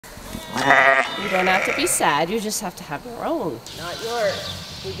You don't have to be sad, you just have to have your own, not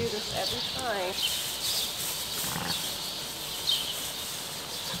yours. We do this every time.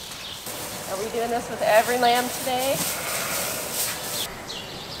 Are we doing this with every lamb today?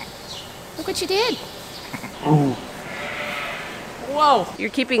 Look what you did. Ooh. Whoa, you're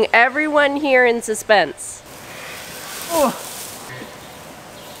keeping everyone here in suspense. Oh.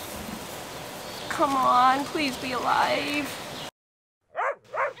 Come on, please be alive.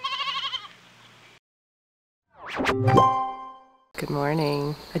 Good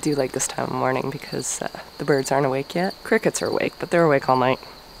morning. I do like this time of morning because the birds aren't awake yet. Crickets are awake, but they're awake all night.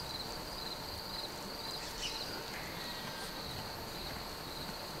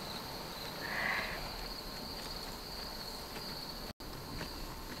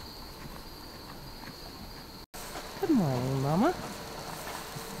 Good morning, Mama.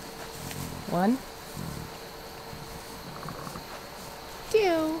 1,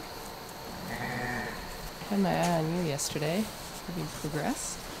 2. Had my eye on you yesterday. Have you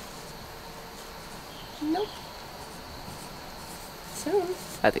progressed? Nope. Soon.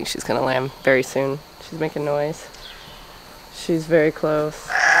 I think she's gonna lamb very soon. She's making noise. She's very close.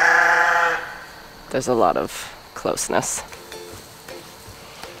 There's a lot of closeness.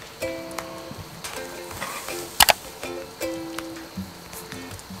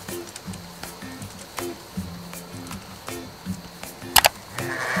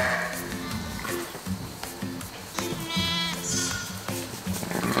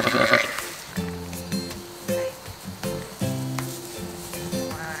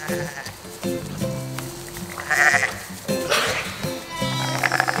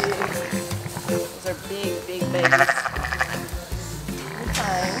 Those are big, big babies.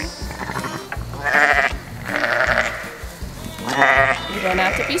 You don't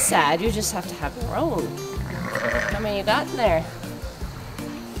have to be sad, you just have to have your own. How many you got in there?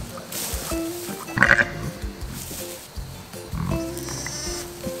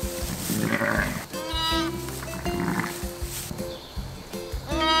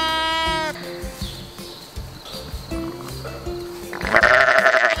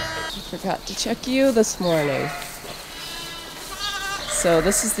 Forgot to check you this morning. So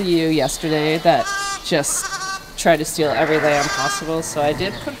this is the ewe yesterday that just tried to steal every lamb possible, so I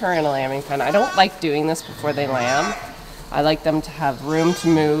did put her in a lambing pen. I don't like doing this before they lamb. I like them to have room to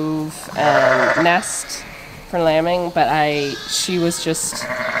move and nest for lambing, but she was just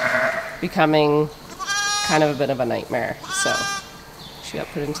becoming kind of a bit of a nightmare, so she got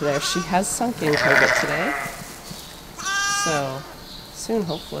put into there. She has sunk into a bit today, so soon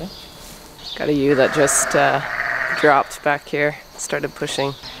hopefully. Got a ewe that just dropped back here, started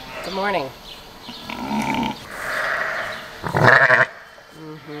pushing. Good morning.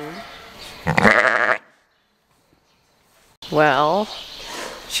 Well,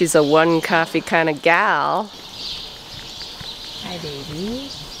 she's a one coffee kind of gal. Hi,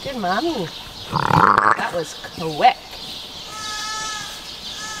 baby. Good mommy. That was quick.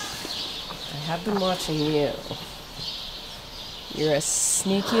 I have been watching you. You're a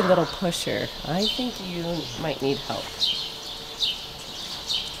sneaky little pusher. I think you might need help.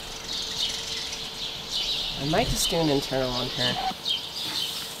 I might just do an internal on her.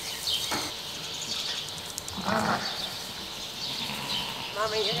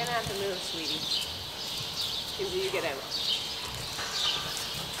 Mama, you're gonna have to move, sweetie. Kinsey, you get out.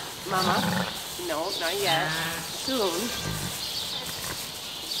 Mama? No, not yet. Soon.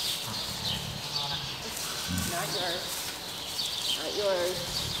 Not yours. Not yours.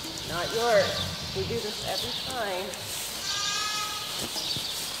 Not yours. We do this every time.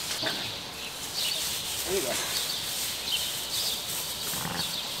 There you go.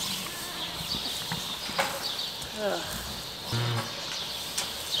 Ugh.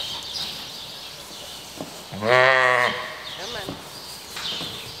 Come on.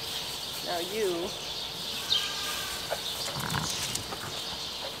 Now you.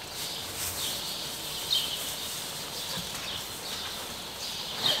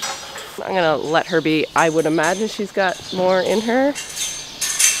 I'm gonna let her be. I would imagine she's got more in her.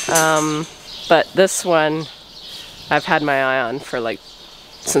 But this one I've had my eye on for like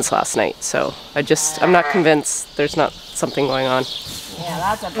since last night, so I'm not convinced there's not something going on. Yeah,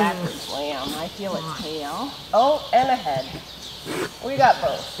 that's a backwards lamb. I feel its tail. Oh, and a head. We got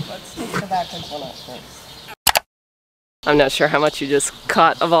both. Let's take the backwards one up first. I'm not sure how much you just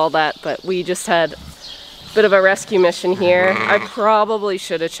caught of all that, but we just had a bit of a rescue mission here. I probably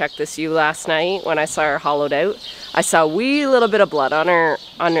should have checked this ewe last night when I saw her hollowed out. I saw a wee little bit of blood on her,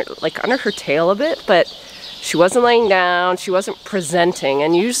 like under her tail a bit, but she wasn't laying down, she wasn't presenting,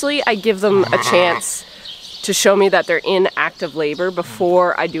 and usually I give them a chance to show me that they're in active labor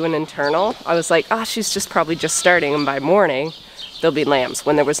before I do an internal. I was like, oh, she's just probably just starting, and by morning there'll be lambs.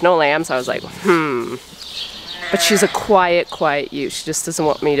 When there was no lambs, I was like, But she's a quiet ewe. She just doesn't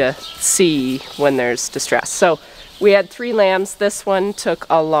want me to see when there's distress. So we had 3 lambs. This one took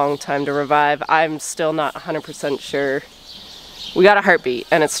a long time to revive. I'm still not 100% sure. We got a heartbeat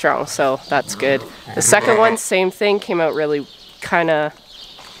and it's strong, so that's good. The second one, same thing, came out really kind of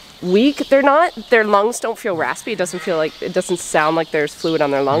weak. Their lungs don't feel raspy. It doesn't sound like there's fluid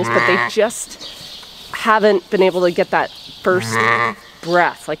on their lungs, but they just haven't been able to get that first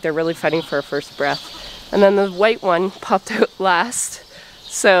breath. Like they're really fighting for a first breath. And then the white one popped out last.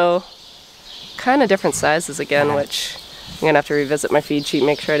 So kind of different sizes again, which I'm gonna have to revisit my feed sheet,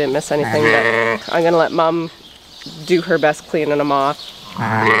 make sure I didn't miss anything, but I'm gonna let Mom do her best cleaning them off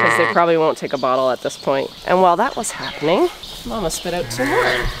because they probably won't take a bottle at this point. And while that was happening, Mama spit out 2 more.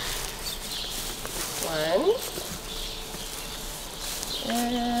 1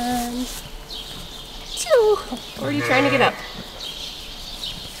 and 2. Where are you trying to get up?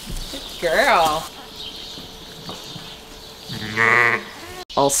 Good girl.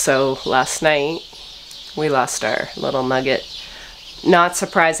 Also, last night we lost our little nugget. Not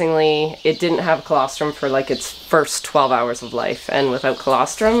surprisingly, it didn't have colostrum for like its first 12 hours of life, and without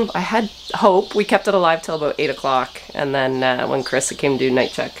colostrum, I had hope. We kept it alive till about 8 o'clock, and then when Carissa came to do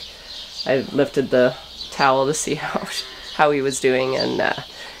night check, I lifted the towel to see how he was doing, and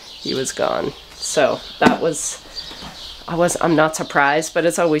he was gone. So that was, I'm not surprised, but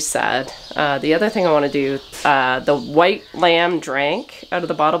it's always sad. The other thing I want to do, the white lamb drank out of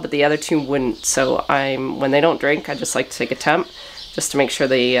the bottle, but the other 2 wouldn't. So when they don't drink, I just like to take a temp, just to make sure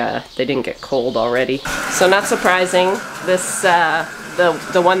they didn't get cold already. So not surprising, this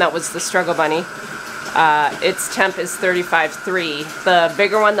the one that was the struggle bunny, its temp is 35.3. The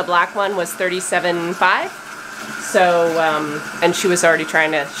bigger one, the black one, was 37.5. So and she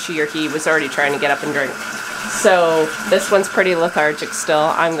or he was already trying to get up and drink. So this one's pretty lethargic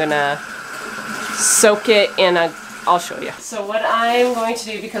still. I'm gonna soak it in I'll show you. So what I'm going to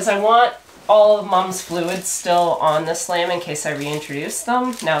do, because I want all of Mom's fluids still on this lamb in case I reintroduce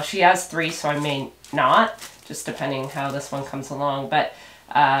them. Now she has 3, so I may not, just depending how this one comes along. But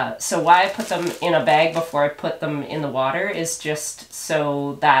so why I put them in a bag before I put them in the water is just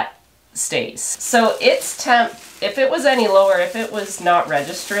so that stays. So its temp, if it was any lower, if it was not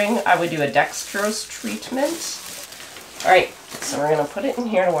registering, I would do a dextrose treatment. All right, so we're gonna put it in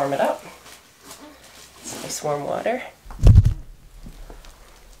here to warm it up. It's nice warm water.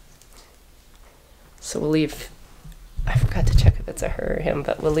 So we'll leave, I forgot to check if it's a her or him,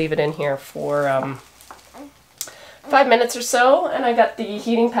 but we'll leave it in here for 5 minutes or so, and I got the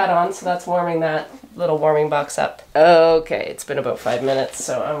heating pad on, so that's warming that little warming box up. Okay, it's been about 5 minutes,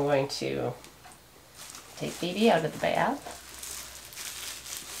 so I'm going to take baby out of the bath.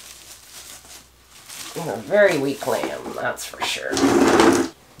 And a very weak lamb, that's for sure.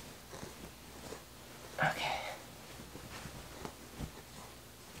 Okay.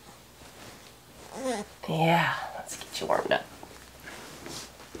 Yeah, let's get you warmed up.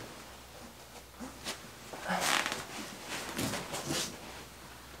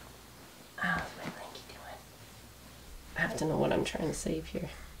 How's my blankie doing? I have to know what I'm trying to save here.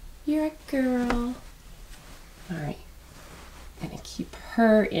 You're a girl. Alright. I'm gonna keep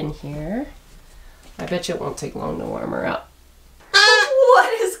her in here. I bet you it won't take long to warm her up.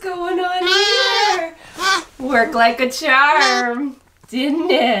 What is going on here? Worked like a charm,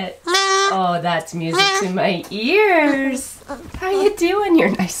 didn't it? Oh, that's music to my ears. How you doing? You're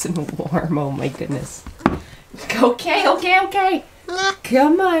nice and warm. Oh my goodness. Okay, okay, okay.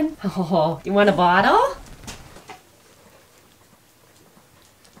 Come on. Oh, you want a bottle?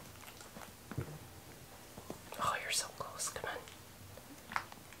 Oh, you're so close. Come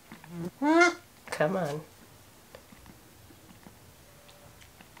on. Come on.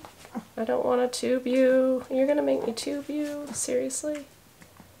 I don't want to tube you. You're gonna make me tube you? Seriously?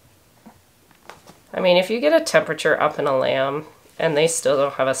 I mean, if you get a temperature up in a lamb and they still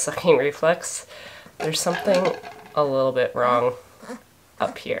don't have a sucking reflex, there's something a little bit wrong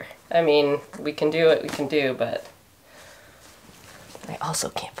up here. I mean, we can do what we can do, but I also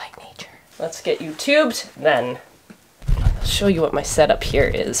can't fight nature. Let's get you tubed, then I'll show you what my setup here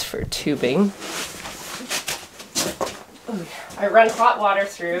is for tubing. I run hot water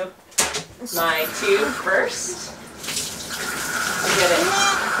through my tube first. I get it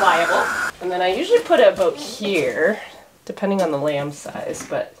pliable. And then I usually put it about here, depending on the lamb size,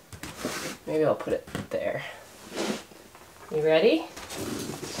 but maybe I'll put it there. You ready?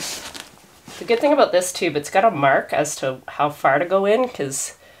 The good thing about this tube, it's got a mark as to how far to go in,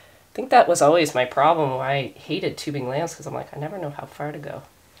 because I think that was always my problem, why I hated tubing lambs, because I'm like, I never know how far to go.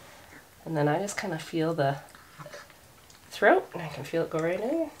 And then I just kind of feel the throat, and I can feel it go right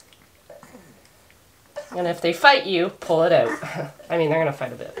in. And if they fight you, pull it out. I mean, they're going to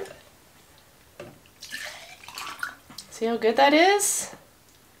fight a bit. But... see how good that is?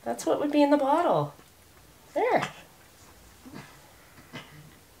 That's what would be in the bottle. There.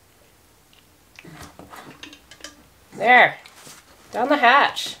 There. Down the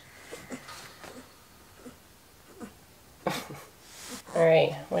hatch.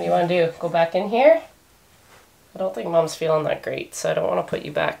 Alright, what do you want to do? Go back in here? I don't think Mom's feeling that great, so I don't want to put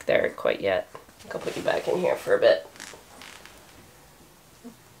you back there quite yet. I think I'll put you back in here for a bit.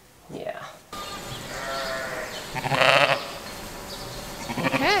 Yeah.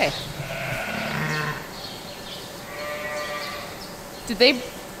 Okay. Did they...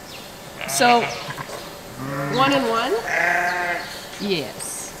 so... 1 and 1?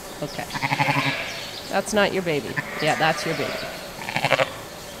 Yes. Okay. That's not your baby. Yeah, that's your baby.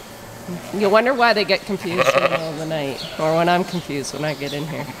 You wonder why they get confused in the middle of the night. Or when I'm confused when I get in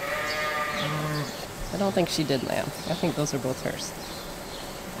here. I don't think she did lamb. I think those are both hers.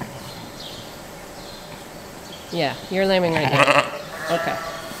 Yeah, you're lambing right now. Okay.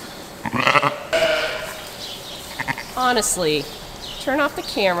 Honestly, turn off the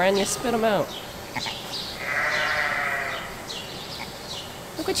camera and you spit them out.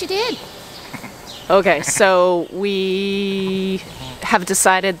 Look what you did. Okay, so we have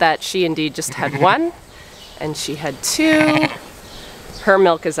decided that she indeed just had 1 and she had 2. Her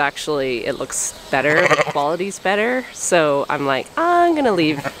milk is actually, it looks better, the quality's better. So I'm like, I'm gonna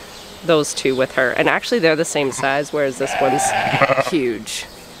leave those 2 with her. And actually they're the same size, whereas this one's huge.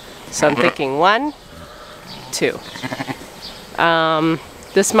 So I'm thinking 1, 2.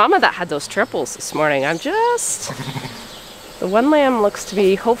 This mama that had those triples this morning, the one lamb looks to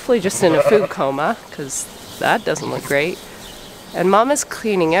be hopefully just in a food coma, because that doesn't look great. And Mama's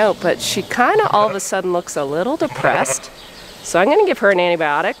cleaning out, but she kind of all of a sudden looks a little depressed. So I'm going to give her an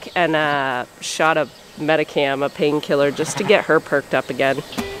antibiotic and a shot of Metacam, a painkiller, just to get her perked up again.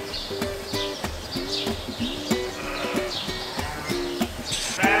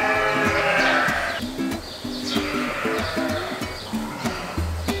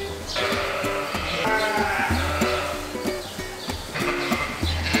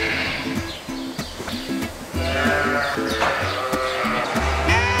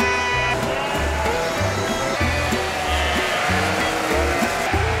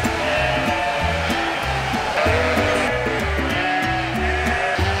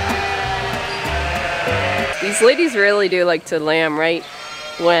 These ladies really do like to lamb right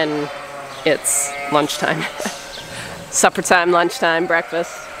when it's lunchtime. Supper time, lunchtime,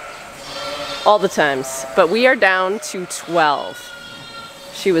 breakfast, all the times. But we are down to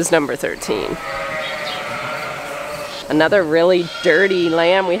 12. She was number 13. Another really dirty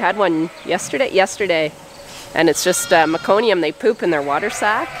lamb. We had one yesterday. And it's just meconium. They poop in their water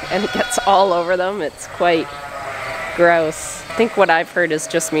sack and it gets all over them. It's quite gross. I think what I've heard is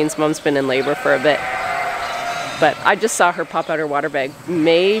just means Mom's been in labor for a bit. But I just saw her pop out her water bag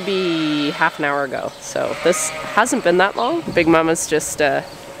maybe half an hour ago. So this hasn't been that long. Big Mama's just the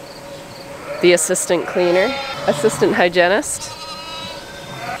assistant cleaner, assistant hygienist.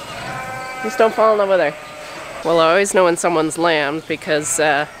 Just don't fall in love with her. Well, I always know when someone's lambed because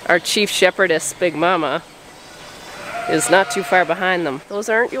our chief shepherdess, Big Mama, is not too far behind them. Those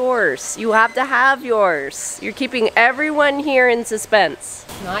aren't yours. You have to have yours. You're keeping everyone here in suspense.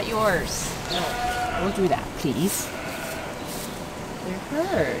 Not yours. No. Don't do that, please. They're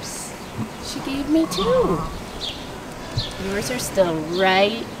hers. She gave me 2. Yours are still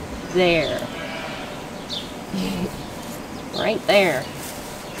right there. Right there.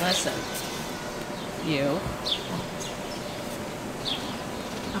 Listen. You.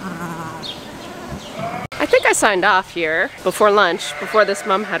 I think I signed off here before lunch, before this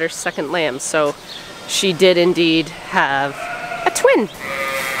mom had her second lamb, so she did indeed have a twin.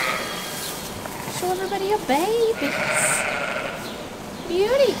 Show everybody your babies.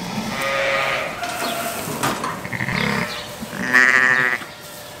 Beauty.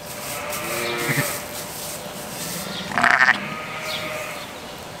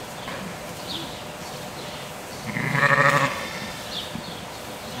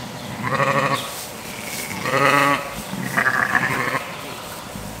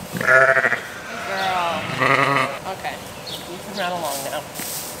 Run along now.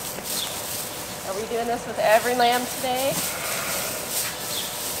 Are we doing this with every lamb today?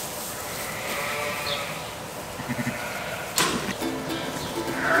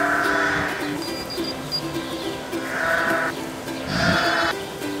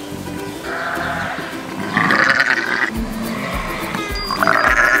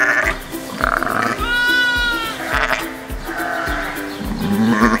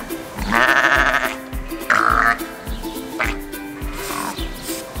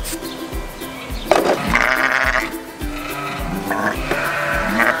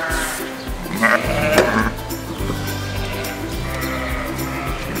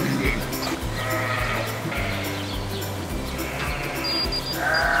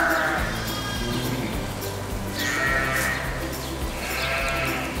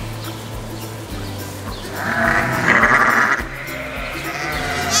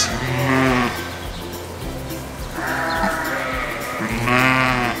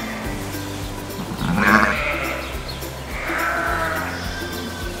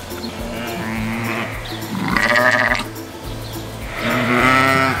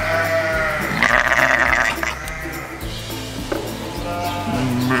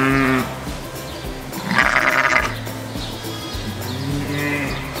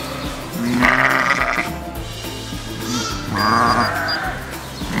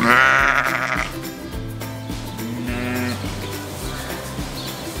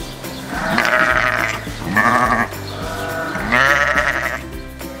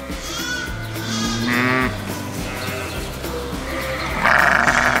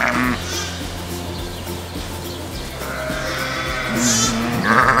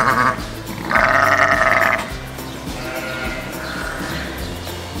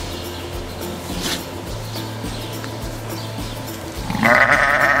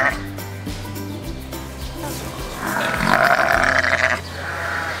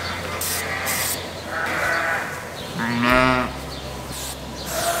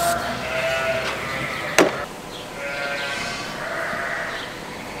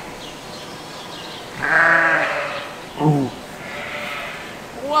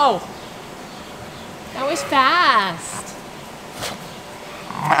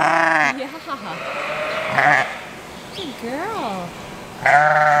 Yeah. Good girl.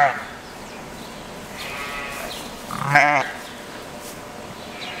 I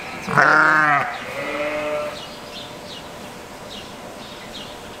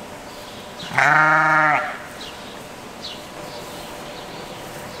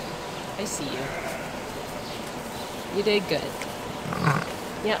see you. You did good.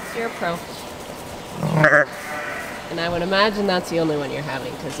 Yep, you're a pro. And I would imagine that's the only one you're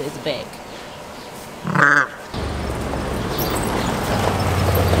having because it's big.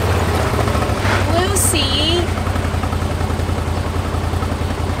 Lucy!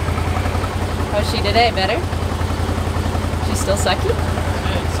 How's she today? Better? She's still sucky?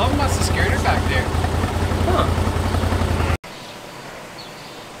 Yeah, something must have scared her back there. Huh.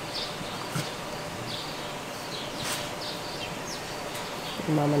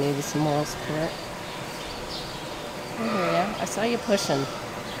 Mama needed some moral support. Oh yeah, I saw you pushing.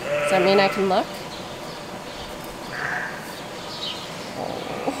 Does that mean I can look?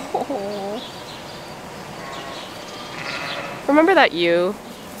 Oh. Remember that ewe?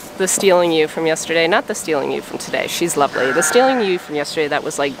 The stealing ewe from yesterday? Not the stealing ewe from today. She's lovely. The stealing ewe from yesterday that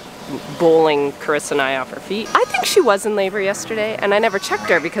was like bowling Carissa and I off her feet. I think she was in labor yesterday, and I never checked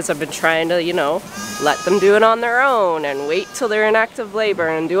her because I've been trying to, you know, let them do it on their own and wait till they're in active labor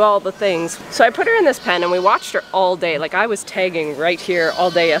and do all the things. So I put her in this pen and we watched her all day. Like I was tagging right here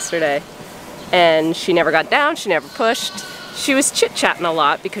all day yesterday, and she never got down, she never pushed. She was chit-chatting a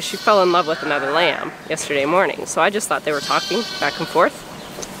lot because she fell in love with another lamb yesterday morning. So I just thought they were talking back and forth.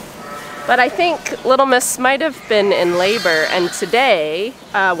 But I think Little Miss might have been in labor, and today,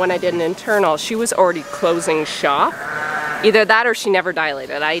 when I did an internal, she was already closing shop. Either that or she never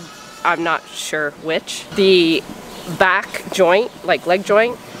dilated. I'm not sure which. The back joint, like leg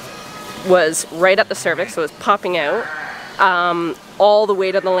joint, was right at the cervix, so it was popping out. All the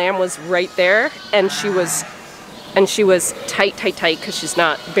weight of the lamb was right there, and she was tight because she's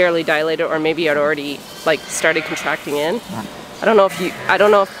not barely dilated, or maybe it already like started contracting in. I don't know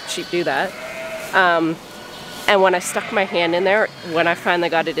if sheep do that. And when I stuck my hand in there, when I finally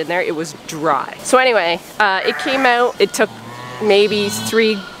got it in there, it was dry. So anyway, it came out, it took maybe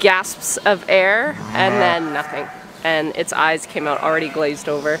 3 gasps of air and then nothing. And its eyes came out already glazed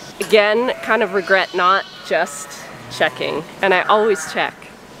over. Again, kind of regret not just checking. And I always check.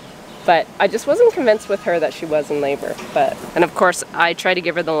 But I just wasn't convinced with her that she was in labor. And of course, I tried to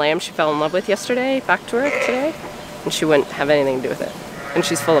give her the lamb she fell in love with yesterday, back to her today. And she wouldn't have anything to do with it. And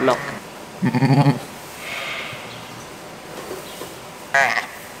she's full of milk. It's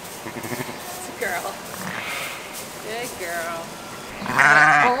a girl. Good girl.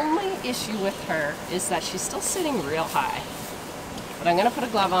 The only issue with her is that she's still sitting real high. But I'm gonna put a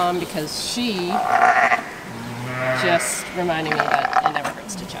glove on because she just reminded me that it never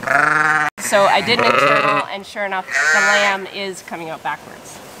hurts to check. So I did an internal, and sure enough, the lamb is coming out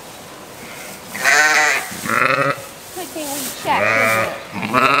backwards. Good thing we checked, isn't it?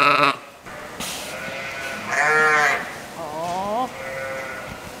 Oh.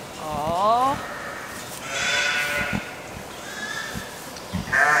 Oh.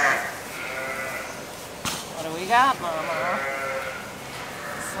 What do we got, Mama?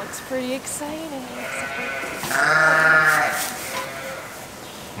 This looks pretty exciting.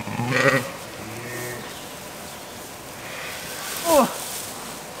 Oh.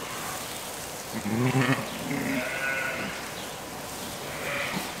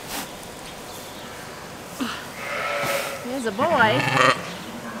 Here's a boy.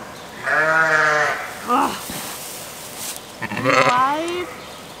 Oh. Are you alive?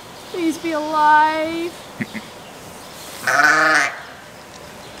 Please be alive.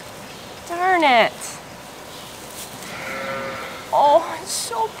 Darn it. Oh, it's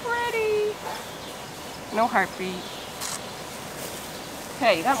so pretty. No heartbeat.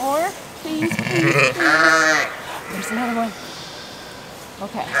 Okay, you got more? Please, please, please. There's another one.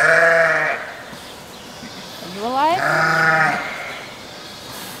 Okay. Are you alive?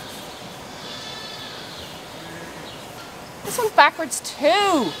 This one's backwards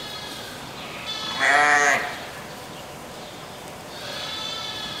too.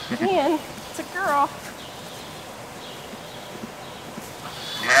 Man, it's a girl.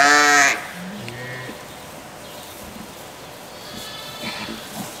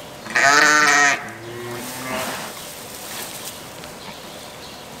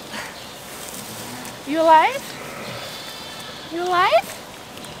 You alive? You alive?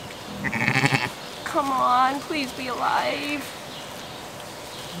 Come on, please be alive.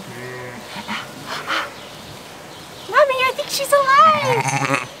 Mommy, I think she's alive.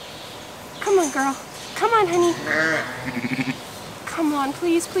 Come on, girl. Come on, honey. Come on,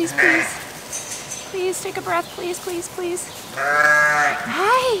 please, please, please. Please take a breath, please, please, please.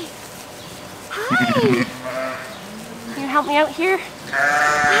 Hi. Hi. Can you help me out here?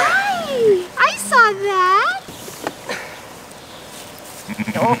 Hi. I saw that.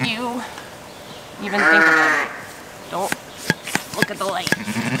 Don't you even think about it. Don't look at the light.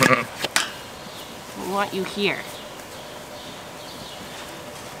 We want you here.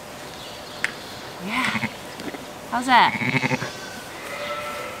 Yeah. How's that?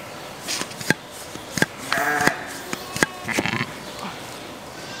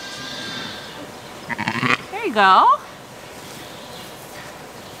 There you go.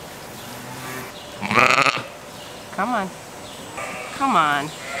 Come on. Come on.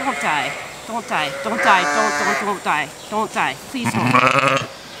 Don't die. Don't die. Don't die. Don't die. Don't die. Please don't.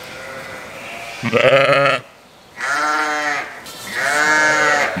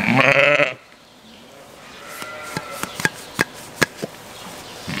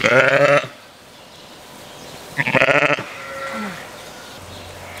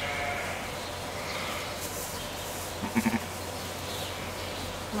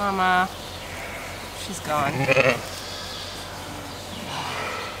 Mama, she's gone.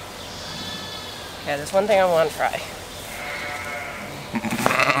 Okay, there's one thing I want to try.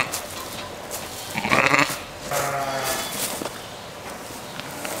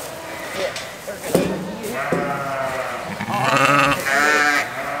 Yeah, we're gonna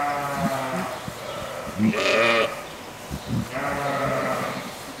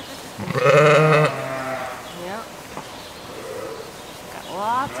yeah. Got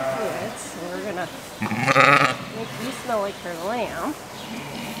lots of fluids, so we're gonna make you smell like her lamb.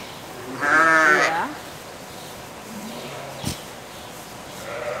 Yeah.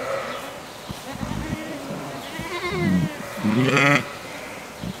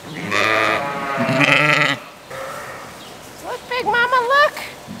 Look, Big Mama, look!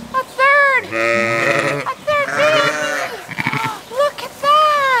 A third! A third baby! Look at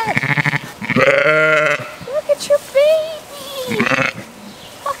that! Look at your baby!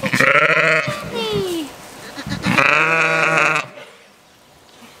 Look at your baby!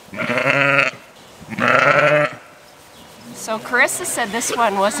 So Carissa said this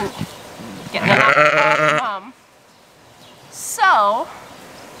one wasn't getting enough of Mom. So,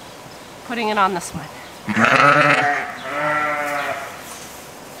 putting it on this one.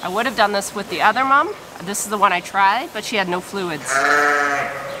 I would have done this with the other mom. This is the one I tried, but she had no fluids.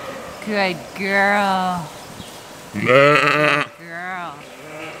 Good girl. Good girl.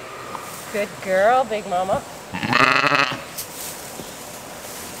 Good girl, Big Mama.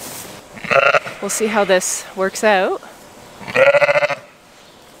 We'll see how this works out.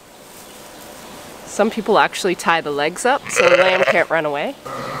 Some people actually tie the legs up so the lamb can't run away.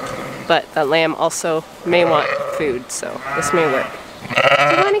 But the lamb also may want food, so this may work. Do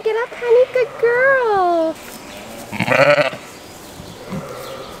you want to get up, honey? Good girl.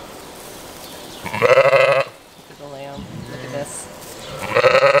 Look at the lamb. Look at this.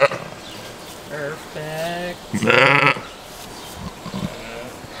 Perfect.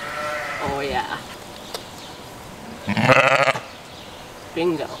 Oh yeah.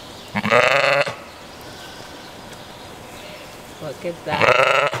 Bingo. Look at that.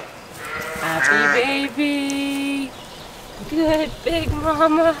 Happy baby. Good, Big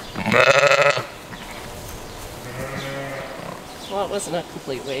Mama. Well, it wasn't a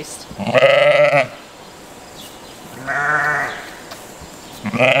complete waste.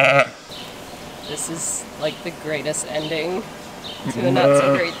 This is like the greatest ending to a not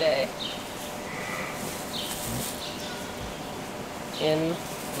so great day. In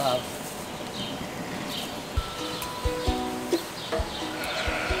love.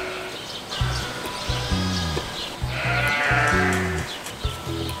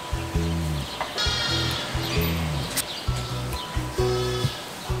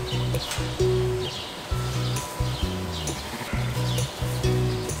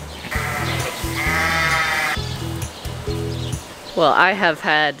 Well, I have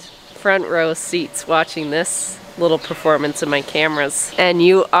had front row seats watching this little performance in my cameras, and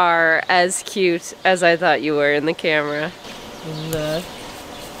you are as cute as I thought you were in the camera. Look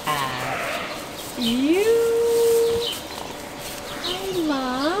at you. Hi,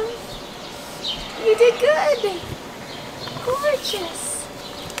 Mom. You did good. Gorgeous.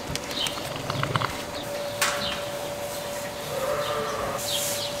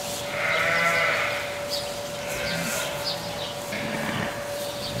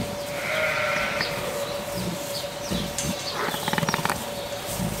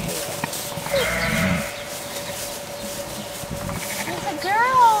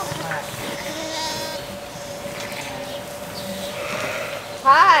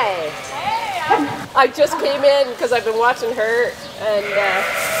 Hi. Hey, I just came in because I've been watching her, and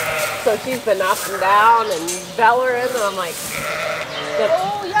so she's been up and down and bellering, and I'm like,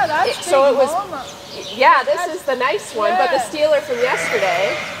 oh yeah, that's Big so it was, Mama. yeah, this is the nice one, but the Yeah. Steeler from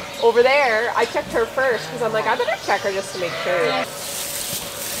yesterday, over there, I checked her first because I'm like, I better check her just to make sure.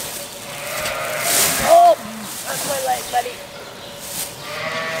 Oh, that's my leg, buddy.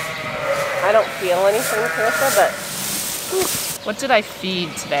 I don't feel anything, Carissa, but what did I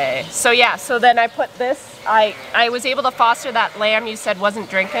feed today? So yeah, so then I put this, I was able to foster that lamb you said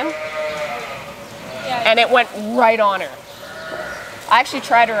wasn't drinking, Yeah. and it went right on her. I actually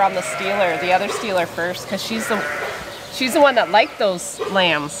tried her on the Steeler, the other Steeler first, because she's the one that liked those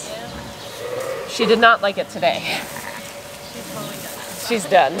lambs. She did not like it today. She's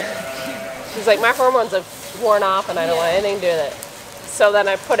done. She's like, my hormones have worn off and I don't want anything to do with it. So then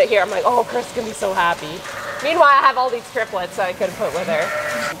I put it here. I'm like, oh, Chris is going to be so happy. Meanwhile, I have all these triplets I could put with her.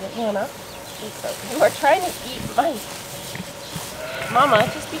 Hannah, you are trying to eat mine. Mama,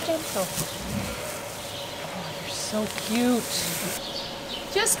 just be gentle. Oh, you're so cute.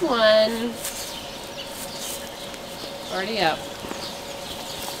 Just one. Already up.